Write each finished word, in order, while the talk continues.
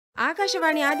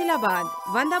Akashvani Adilabad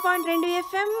 100.2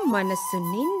 FM మనస్సు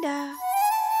నిండా.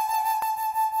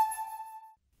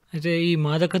 అయితే ఈ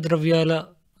మాదక ద్రవ్యాల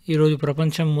ఈరోజు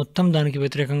ప్రపంచం మొత్తం దానికి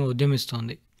వ్యతిరేకంగా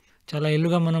ఉద్యమిస్తోంది. చాలా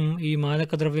ఏళ్ళుగా మనం ఈ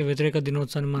మాదక ద్రవ్య వ్యతిరేక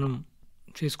దినోత్సవాన్ని మనం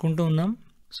చేసుకుంటూ ఉన్నాం.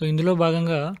 సో ఇందులో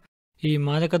భాగంగా ఈ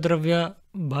మాదక ద్రవ్య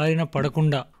బారిన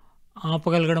పడకుండా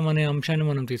ఆపగలగడం అనే అంశాన్ని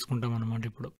మనం తీసుకుంటాం అన్నమాట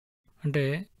ఇప్పుడు. అంటే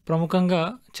ప్రముఖంగా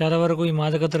చాలా వరకు ఈ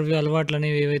మాదక ద్రవ్య అలవాట్లు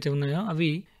అనేవి ఏవైతే ఉన్నాయో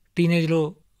అవి టీనేజ్లో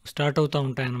స్టార్ట్ అవుతూ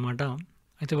ఉంటాయన్నమాట.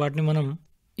 అయితే వాటిని మనం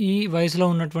ఈ వయసులో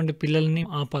ఉన్నటువంటి పిల్లల్ని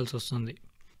ఆపాల్సి వస్తుంది.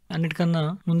 అన్నిటికన్నా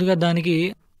ముందుగా దానికి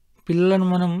పిల్లలను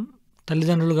మనం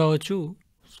తల్లిదండ్రులు కావచ్చు,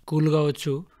 స్కూల్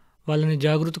కావచ్చు, వాళ్ళని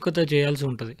జాగృతికత చేయాల్సి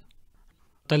ఉంటుంది.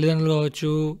 తల్లిదండ్రులు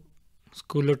కావచ్చు,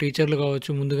 స్కూల్లో టీచర్లు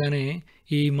కావచ్చు, ముందుగానే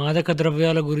ఈ మాదక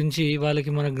ద్రవ్యాల గురించి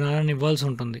వాళ్ళకి మన జ్ఞానాన్ని ఇవ్వాల్సి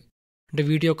ఉంటుంది. అంటే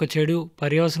వీటి యొక్క చెడు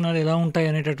పర్యవసనాలు ఎలా ఉంటాయి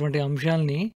అనేటటువంటి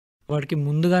అంశాలని వాటికి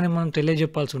ముందుగానే మనం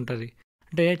తెలియజెప్పాల్సి ఉంటుంది.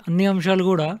 అంటే అన్ని అంశాలు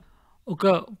కూడా ఒక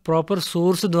ప్రాపర్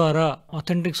సోర్స్ ద్వారా,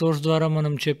 అథెంటిక్ సోర్స్ ద్వారా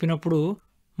మనం చెప్పినప్పుడు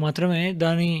మాత్రమే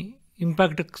దాని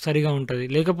ఇంపాక్ట్ సరిగా ఉంటుంది.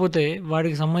 లేకపోతే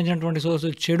వాటికి సంబంధించినటువంటి సోర్స్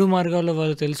చెడు మార్గాల్లో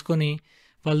వాళ్ళు తెలుసుకొని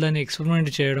వాళ్ళు దాన్ని ఎక్స్పెరిమెంట్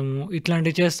చేయడము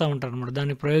ఇట్లాంటివి చేస్తూ ఉంటారు అన్నమాట.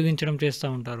 దాన్ని ప్రయోగించడం చేస్తూ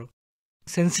ఉంటారు.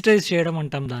 సెన్సిటైజ్ చేయడం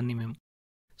అంటాం దాన్ని మేము.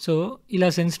 సో ఇలా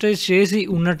సెన్సిటైజ్ చేసి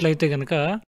ఉన్నట్లయితే కనుక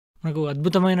మనకు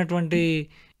అద్భుతమైనటువంటి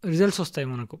రిజల్ట్స్ వస్తాయి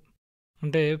మనకు.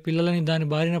 అంటే పిల్లలని దాని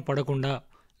బారిన పడకుండా,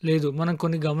 లేదు మనం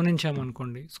కొన్ని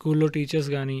గమనించామనుకోండి, స్కూల్లో టీచర్స్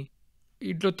కానీ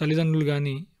ఇంట్లో తల్లిదండ్రులు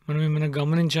కానీ మనం ఏమైనా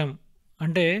గమనించాం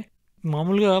అంటే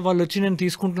మామూలుగా వాళ్ళు వచ్చి నేను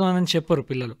తీసుకుంటున్నానని చెప్పరు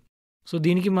పిల్లలు. సో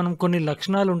దీనికి మనం కొన్ని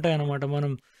లక్షణాలు ఉంటాయన్నమాట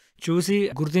మనం చూసి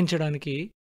గుర్తించడానికి.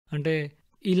 అంటే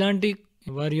ఇలాంటి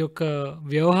వారి యొక్క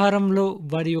వ్యవహారంలో,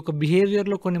 వారి యొక్క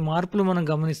బిహేవియర్లో కొన్ని మార్పులు మనం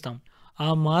గమనిస్తాం. ఆ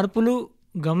మార్పులు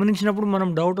గమనించినప్పుడు మనం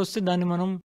డౌట్ వస్తే దాన్ని మనం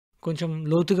కొంచెం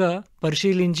లోతుగా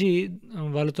పరిశీలించి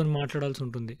వాళ్ళతో మాట్లాడాల్సి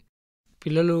ఉంటుంది.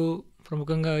 పిల్లలు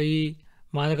ప్రముఖంగా ఈ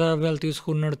మాదక ద్రవ్యాలు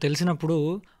తీసుకున్నాడు తెలిసినప్పుడు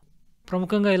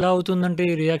ప్రముఖంగా ఎలా అవుతుందంటే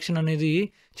ఈ రియాక్షన్ అనేది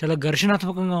చాలా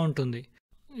ఘర్షణాత్మకంగా ఉంటుంది.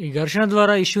 ఈ ఘర్షణ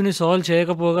ద్వారా ఇష్యూని సాల్వ్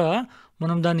చేయకపోగా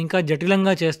మనం దాన్ని ఇంకా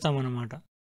జటిలంగా చేస్తామన్నమాట.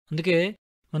 అందుకే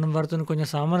మనం వారితో కొంచెం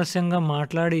సామరస్యంగా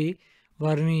మాట్లాడి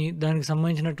వారిని దానికి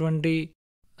సంబంధించినటువంటి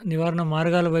నివారణ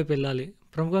మార్గాల వైపు వెళ్ళాలి.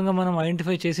 ప్రముఖంగా మనం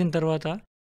ఐడెంటిఫై చేసిన తర్వాత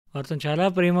వారితో చాలా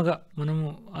ప్రేమగా మనము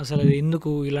అసలు అది ఎందుకు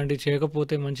ఇలాంటివి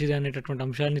చేయకపోతే మంచిది అనేటటువంటి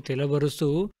అంశాన్ని తెలియబరుస్తూ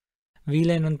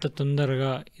వీలైనంత తొందరగా,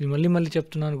 ఇది మళ్ళీ మళ్ళీ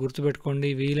చెప్తున్నాను గుర్తుపెట్టుకోండి,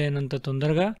 వీలైనంత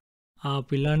తొందరగా ఆ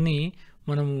పిల్లాన్ని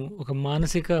మనము ఒక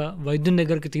మానసిక వైద్యుని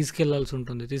దగ్గరికి తీసుకెళ్లాల్సి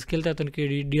ఉంటుంది. తీసుకెళ్తే అతనికి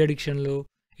డి అడిక్షన్లు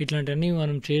ఇట్లాంటివన్నీ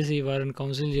మనం చేసి వారిని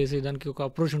కౌన్సిల్ చేసి దానికి ఒక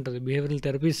అప్రోచ్ ఉంటుంది. బిహేవియరల్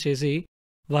థెరపీస్ చేసి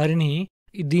వారిని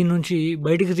దీని నుంచి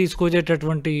బయటికి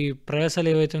తీసుకొచ్చేటటువంటి ప్రయాసాలు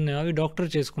ఏవైతే ఉన్నాయో అవి డాక్టర్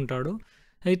చేసుకుంటాడు.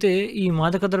 అయితే ఈ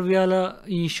మాదక ద్రవ్యాల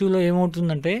ఈ ఇష్యూలో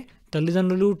ఏమవుతుందంటే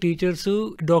తల్లిదండ్రులు, టీచర్సు,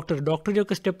 డాక్టర్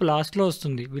యొక్క స్టెప్ లాస్ట్లో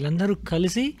వస్తుంది. వీళ్ళందరూ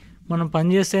కలిసి మనం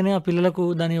పనిచేస్తేనే ఆ పిల్లలకు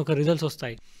దాని యొక్క రిజల్ట్స్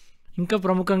వస్తాయి. ఇంకా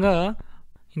ప్రముఖంగా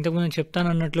ఇంతకుముందు నేను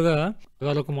చెప్తానన్నట్లుగా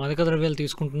వాళ్ళకు మాదక ద్రవ్యాలు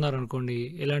తీసుకుంటున్నారు అనుకోండి,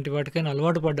 ఎలాంటి వాటికైనా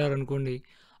అలవాటు పడ్డారనుకోండి,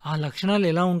 ఆ లక్షణాలు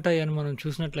ఎలా ఉంటాయి అని మనం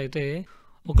చూసినట్లయితే,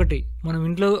 ఒకటి మనం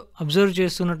ఇంట్లో అబ్జర్వ్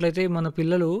చేస్తున్నట్లయితే మన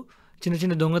పిల్లలు చిన్న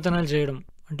చిన్న దొంగతనాలు చేయడం,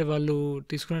 అంటే వాళ్ళు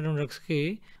తీసుకునేటువంటి డ్రగ్స్కి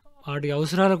వాటి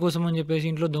అవసరాల కోసం అని చెప్పేసి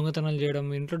ఇంట్లో దొంగతనాలు చేయడం,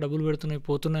 ఇంట్లో డబ్బులు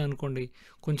పోతున్నాయి అనుకోండి,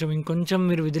 ఇంకొంచెం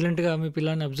మీరు విజిలెంట్గా మీ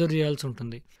పిల్లల్ని అబ్జర్వ్ చేయాల్సి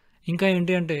ఉంటుంది. ఇంకా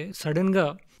ఏంటి అంటే సడన్గా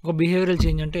ఒక బిహేవియరల్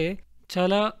చేంజ్, అంటే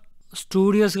చాలా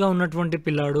స్టూడియస్గా ఉన్నటువంటి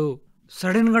పిల్లాడు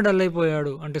సడన్గా డల్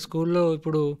అయిపోయాడు. అంటే స్కూల్లో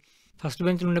ఇప్పుడు ఫస్ట్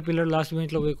బెంచ్లో ఉండే పిల్లడు లాస్ట్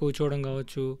బెంచ్లో పోయి కూర్చోవడం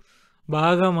కావచ్చు,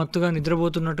 బాగా మత్తుగా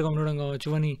నిద్రపోతున్నట్టుగా ఉండడం కావచ్చు,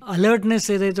 అని అలర్ట్నెస్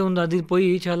ఏదైతే ఉందో అది పోయి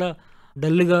చాలా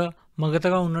డల్గా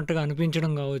మగతగా ఉన్నట్టుగా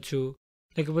అనిపించడం కావచ్చు,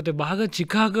 లేకపోతే బాగా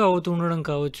చికాకుగా అవుతూ ఉండడం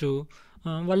కావచ్చు.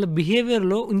 వాళ్ళ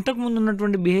బిహేవియర్లో ఇంతకుముందు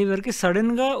ఉన్నటువంటి బిహేవియర్కి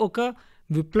సడన్గా ఒక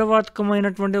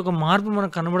విప్లవాత్మకమైనటువంటి ఒక మార్పు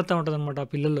మనకు కనబడుతూ ఉంటుంది అనమాట. ఆ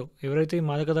పిల్లల్లో ఎవరైతే ఈ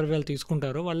మాదక ద్రవ్యాలు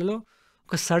తీసుకుంటారో వాళ్ళలో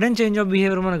ఒక సడన్ చేంజ్ ఆఫ్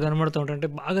బిహేవియర్ మనకు కనబడుతూ ఉంటుంది. అంటే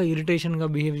బాగా ఇరిటేషన్గా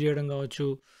బిహేవ్ చేయడం కావచ్చు,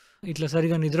 ఇట్లా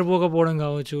సరిగా నిద్రపోకపోవడం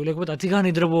కావచ్చు, లేకపోతే అతిగా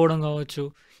నిద్రపోవడం కావచ్చు.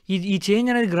 ఈ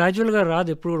చేంజ్ అనేది గ్రాడ్యువల్గా రాదు,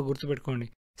 ఎప్పుడు కూడా గుర్తుపెట్టుకోండి.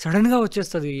 సడన్గా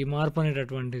వచ్చేస్తుంది ఈ మార్పు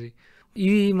అనేటటువంటిది.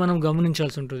 ఇది మనం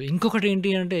గమనించాల్సి ఉంటుంది. ఇంకొకటి ఏంటి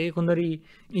అంటే కొందరి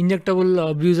ఇంజెక్టబుల్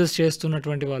అబ్యూజెస్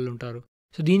చేస్తున్నటువంటి వాళ్ళు ఉంటారు.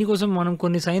 సో దీనికోసం మనం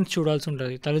కొన్ని సైన్స్ చూడాల్సి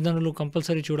ఉంటుంది. తల్లిదండ్రులు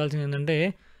కంపల్సరీ చూడాల్సింది ఏంటంటే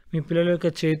మీ పిల్లల యొక్క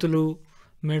చేతులు,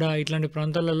 మెడ ఇట్లాంటి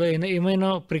ప్రాంతాలలో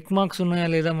ఏమైనా ప్రిక్ మార్క్స్ ఉన్నాయా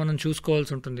లేదా మనం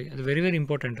చూసుకోవాల్సి ఉంటుంది. అది వెరీ వెరీ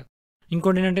ఇంపార్టెంట్.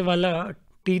 ఇంకోటి ఏంటంటే వాళ్ళ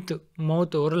టీత్,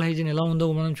 మౌత్, ఓరల్ హైజీన్ ఎలా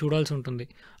ఉందో మనం చూడాల్సి ఉంటుంది.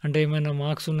 అంటే ఏమైనా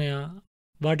మార్క్స్ ఉన్నాయా,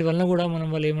 వాటి వలన కూడా మనం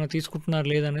వాళ్ళు ఏమైనా తీసుకుంటున్నారు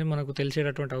లేదనేది మనకు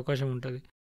తెలిసేటటువంటి అవకాశం ఉంటుంది.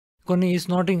 కొన్ని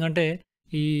స్నాటింగ్, అంటే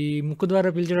ఈ ముక్కు ద్వారా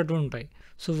పిలిచేటటువంటి ఉంటాయి.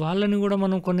 సో వాళ్ళని కూడా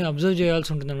మనం కొన్ని అబ్జర్వ్ చేయాల్సి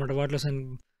ఉంటుంది అనమాట. వాటిలో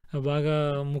బాగా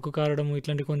ముక్కు కారడము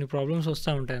ఇట్లాంటి కొన్ని ప్రాబ్లమ్స్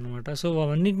వస్తూ ఉంటాయి అన్నమాట. సో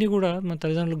అవన్నింటినీ కూడా మన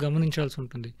తల్లిదండ్రులు గమనించాల్సి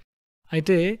ఉంటుంది.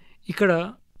 అయితే ఇక్కడ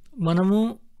మనము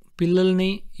పిల్లల్ని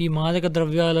ఈ మాదక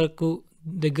ద్రవ్యాలకు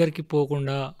దగ్గరికి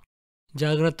పోకుండా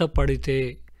జాగ్రత్త పడితే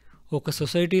ఒక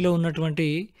సొసైటీలో ఉన్నటువంటి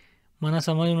మన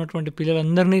సమాజంలో ఉన్నటువంటి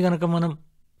పిల్లలందరినీ కనుక మనం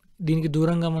దీనికి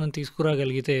దూరంగా మనం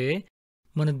తీసుకురాగలిగితే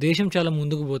మన దేశం చాలా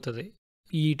ముందుకు పోతుంది.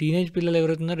 ఈ టీనేజ్ పిల్లలు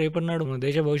ఎవరైతే ఉన్నారో రేపటి నాడు మన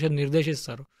దేశ భవిష్యత్తు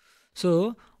నిర్దేశిస్తారు. సో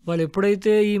వాళ్ళు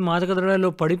ఎప్పుడైతే ఈ మాదక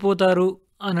ద్రవ్యాల్లో పడిపోతారు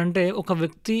అని అంటే ఒక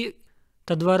వ్యక్తి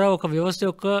తద్వారా ఒక వ్యవస్థ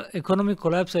యొక్క ఎకానమీ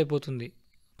కొలాప్స్ అయిపోతుంది.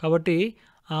 కాబట్టి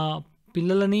ఆ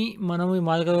పిల్లలని మనం ఈ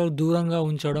మాదక ద్రవ్యాలకు దూరంగా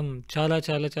ఉంచడం చాలా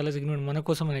చాలా చాలా సిగ్నిఫికెంట్. మన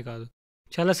కోసమనే కాదు,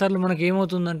 చాలాసార్లు మనకి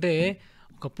ఏమవుతుందంటే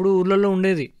ఒకప్పుడు ఊర్లలో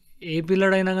ఉండేది ఏ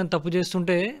పిల్లడైనా కానీ తప్పు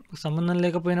చేస్తుంటే సంబంధం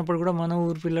లేకపోయినప్పుడు కూడా మన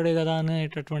ఊరు పిల్లడే కదా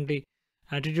అనేటటువంటి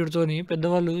యాటిట్యూడ్తోని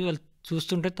పెద్దవాళ్ళు వాళ్ళు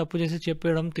చూస్తుంటే తప్పు చేసి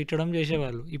చెప్పేయడం తిట్టడం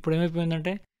చేసేవాళ్ళు. ఇప్పుడు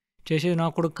ఏమైపోయిందంటే చేసేది నా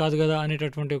కొడుకు కాదు కదా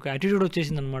అనేటటువంటి ఒక యాటిట్యూడ్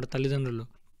వచ్చేసింది అనమాట తల్లిదండ్రులు.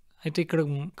 అయితే ఇక్కడ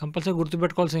కంపల్సరీ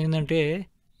గుర్తుపెట్టుకోవాల్సింది ఏంటంటే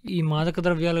ఈ మాదక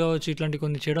ద్రవ్యాలు కావచ్చు, ఇట్లాంటి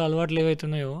కొన్ని చెడు అలవాట్లు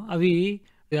ఏవైతున్నాయో అవి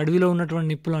అడవిలో ఉన్నటువంటి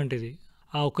నిప్పు లాంటిది.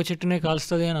 ఆ ఒక్క చెట్టునే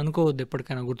కాలుస్తుంది అని అనుకోవద్దు,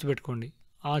 ఎప్పటికైనా గుర్తుపెట్టుకోండి.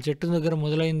 ఆ చెట్టు దగ్గర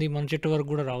మొదలైంది మన చెట్టు వరకు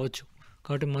కూడా రావచ్చు.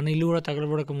 కాబట్టి మన ఇల్లు కూడా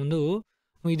తగలబడక ముందు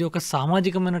ఇది ఒక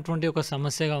సామాజికమైనటువంటి ఒక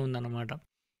సమస్యగా ఉందన్నమాట.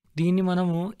 దీన్ని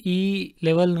మనము ఈ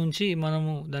లెవెల్ నుంచి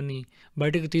మనము దాన్ని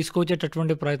బయటకు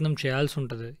తీసుకొచ్చేటటువంటి ప్రయత్నం చేయాల్సి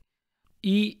ఉంటుంది.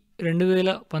 ఈ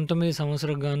 2019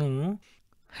 సంవత్సరం గాను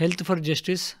health for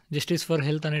justice, justice for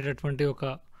health అనేటటువంటి ఒక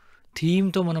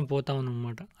థీమ్తో మనం పోతా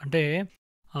ఉన్నామన్నమాట. అంటే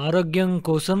ఆరోగ్యం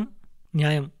కోసం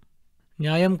న్యాయం,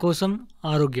 న్యాయం కోసం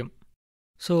ఆరోగ్యం.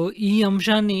 సో ఈ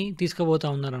అంశాన్ని తీసుకుపోతా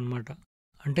ఉన్నారనమాట.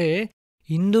 అంటే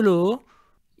ఇందులో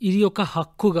ఇది ఒక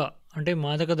హక్కుగా, అంటే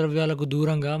మాదక ద్రవ్యాలకు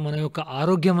దూరంగా మన యొక్క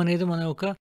ఆరోగ్యం అనేది మన యొక్క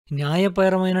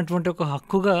న్యాయపరమైనటువంటి ఒక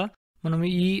హక్కుగా మనం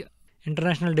ఈ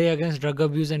international day against drug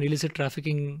abuse and illicit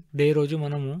trafficking day రోజు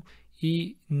మనము ఈ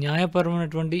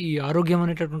న్యాయపరమైనటువంటి ఈ ఆరోగ్యం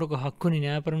అనేటటువంటి ఒక హక్కుని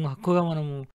న్యాయపరమైన హక్కుగా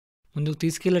మనము ముందుకు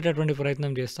తీసుకెళ్లేటటువంటి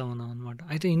ప్రయత్నం చేస్తూ ఉన్నాం అనమాట.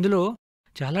 అయితే ఇందులో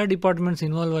చాలా డిపార్ట్మెంట్స్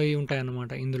ఇన్వాల్వ్ అయ్యి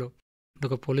ఉంటాయన్నమాట. ఇందులో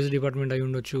ఒక పోలీస్ డిపార్ట్మెంట్ అయి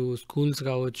ఉండొచ్చు, స్కూల్స్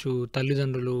కావచ్చు,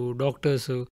 తల్లిదండ్రులు,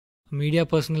 డాక్టర్స్, మీడియా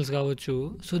పర్సనల్స్ కావచ్చు.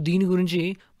 సో దీని గురించి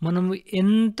మనం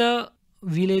ఎంత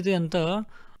వీలైతే అంత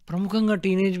ప్రముఖంగా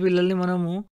టీనేజ్ పిల్లల్ని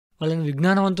మనము వాళ్ళని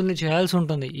విజ్ఞానవంతుల్ని చేయాల్సి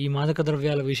ఉంటుంది ఈ మాదక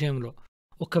ద్రవ్యాల విషయంలో.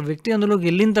 ఒక వ్యక్తి అందులోకి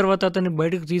వెళ్ళిన తర్వాత అతన్ని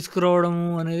బయటకు తీసుకురావడము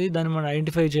అనేది దాన్ని మనం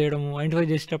ఐడెంటిఫై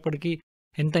చేసేటప్పటికి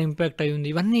ఎంత ఇంపాక్ట్ అయి ఉంది,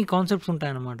 ఇవన్నీ కాన్సెప్ట్స్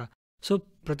ఉంటాయన్నమాట. సో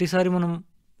ప్రతిసారి మనం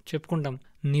చెప్పుకుంటాం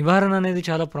నివారణ అనేది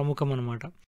చాలా ప్రముఖం అనమాట.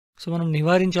 సో మనం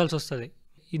నివారించాల్సి వస్తుంది.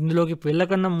 ఇందులోకి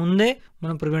వెళ్ళకన్నా ముందే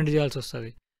మనం ప్రివెంట్ చేయాల్సి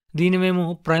వస్తుంది. దీన్ని మేము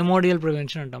ప్రైమోడియల్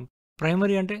ప్రివెన్షన్ అంటాం.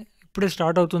 ప్రైమరీ అంటే ఇప్పుడే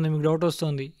స్టార్ట్ అవుతుంది, మీకు డౌట్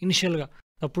వస్తుంది ఇనిషియల్గా,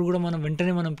 అప్పుడు కూడా మనం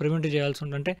వెంటనే మనం ప్రివెంట్ చేయాల్సి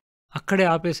ఉంటుంది. అంటే అక్కడే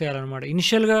ఆపేసేయాలన్నమాట.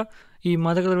 ఇనిషియల్గా ఈ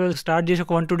మాదక ద్రవ్యాలు స్టార్ట్ చేసి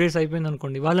ఒక 1-2 days అయిపోయింది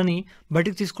అనుకోండి, వాళ్ళని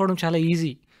బయటికి తీసుకోవడం చాలా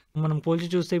ఈజీ. మనం పోల్చి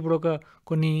చూస్తే ఇప్పుడు ఒక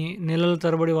కొన్ని నెలల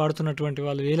తరబడి వాడుతున్నటువంటి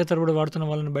వాళ్ళు, ఏళ్ళ తరబడి వాడుతున్న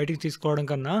వాళ్ళని బయటికి తీసుకోవడం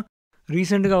కన్నా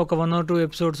రీసెంట్గా ఒక 1 or 2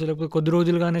 episodes లేకపోతే కొద్ది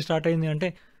రోజులుగానే స్టార్ట్ అయింది అంటే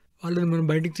వాళ్ళని మనం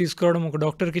బయటికి తీసుకురావడం ఒక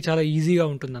డాక్టర్కి చాలా ఈజీగా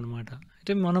ఉంటుందన్నమాట.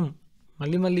 అయితే మనం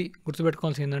మళ్ళీ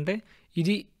గుర్తుపెట్టుకోవాల్సింది ఏంటంటే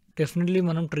ఇది డెఫినెట్లీ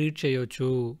మనం ట్రీట్ చేయొచ్చు,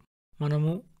 మనము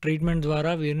ట్రీట్మెంట్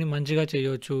ద్వారా వీరిని మంచిగా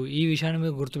చేయొచ్చు. ఈ విషయాన్ని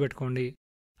మీరు గుర్తుపెట్టుకోండి.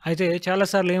 అయితే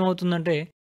చాలాసార్లు ఏమవుతుందంటే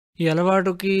ఈ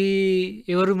అలవాటుకి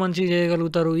ఎవరు మంచి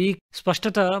చేయగలుగుతారు, ఈ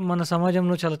స్పష్టత మన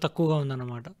సమాజంలో చాలా తక్కువగా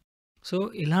ఉందన్నమాట. సో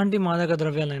ఇలాంటి మాదక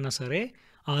ద్రవ్యాలైనా సరే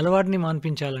ఆ అలవాటుని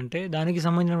మాన్పించాలంటే దానికి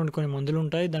సంబంధించినటువంటి కొన్ని మందులు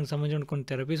ఉంటాయి, దానికి సంబంధించిన కొన్ని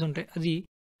థెరపీస్ ఉంటాయి. అది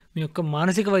మీ యొక్క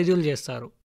మానసిక వైద్యులు చేస్తారు.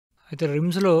 అయితే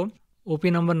రిమ్స్లో ఓపీ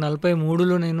నంబర్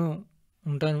 43లో నేను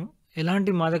ఉంటాను.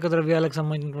 ఎలాంటి మాదక ద్రవ్యాలకు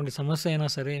సంబంధించినటువంటి సమస్య అయినా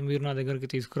సరే మీరు నా దగ్గరికి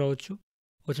తీసుకురావచ్చు.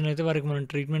 వచ్చినైతే వారికి మనం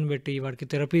ట్రీట్మెంట్ పెట్టి వారికి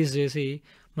థెరపీస్ చేసి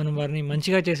మనం వారిని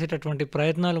మంచిగా చేసేటటువంటి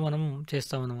ప్రయత్నాలు మనం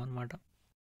చేస్తూ ఉన్నాం అనమాట.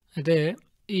 అయితే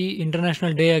ఈ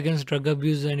international day against drug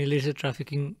abuse and illicit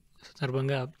trafficking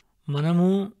సందర్భంగా మనము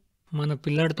మన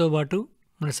పిల్లాడితో పాటు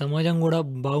మన సమాజం కూడా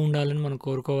బాగుండాలని మనం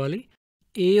కోరుకోవాలి.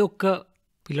 ఏ ఒక్క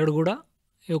పిల్లడు కూడా,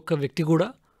 ఏ ఒక్క వ్యక్తి కూడా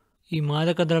ఈ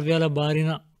మాదక ద్రవ్యాల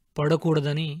బారిన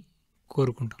పడకూడదని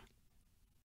కోరుకుంటాం.